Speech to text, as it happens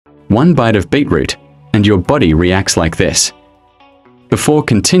One bite of beetroot, and your body reacts like this. Before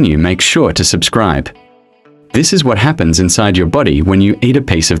continue, make sure to subscribe. This is what happens inside your body when you eat a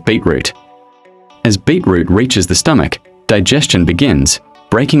piece of beetroot. As beetroot reaches the stomach, digestion begins,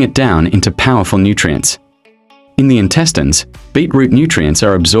 breaking it down into powerful nutrients. In the intestines, beetroot nutrients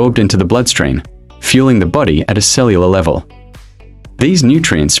are absorbed into the bloodstream, fueling the body at a cellular level. These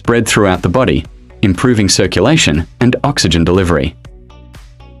nutrients spread throughout the body, improving circulation and oxygen delivery.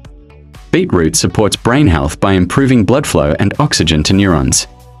 Beetroot supports brain health by improving blood flow and oxygen to neurons.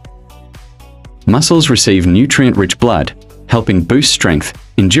 Muscles receive nutrient-rich blood, helping boost strength,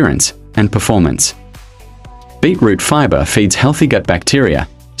 endurance, and performance. Beetroot fiber feeds healthy gut bacteria,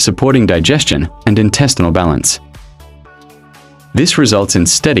 supporting digestion and intestinal balance. This results in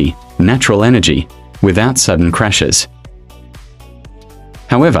steady, natural energy without sudden crashes.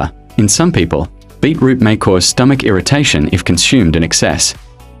 However, in some people, beetroot may cause stomach irritation if consumed in excess.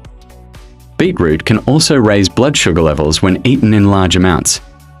 Beetroot can also raise blood sugar levels when eaten in large amounts.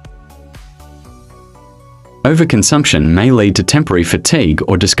 Overconsumption may lead to temporary fatigue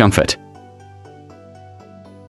or discomfort.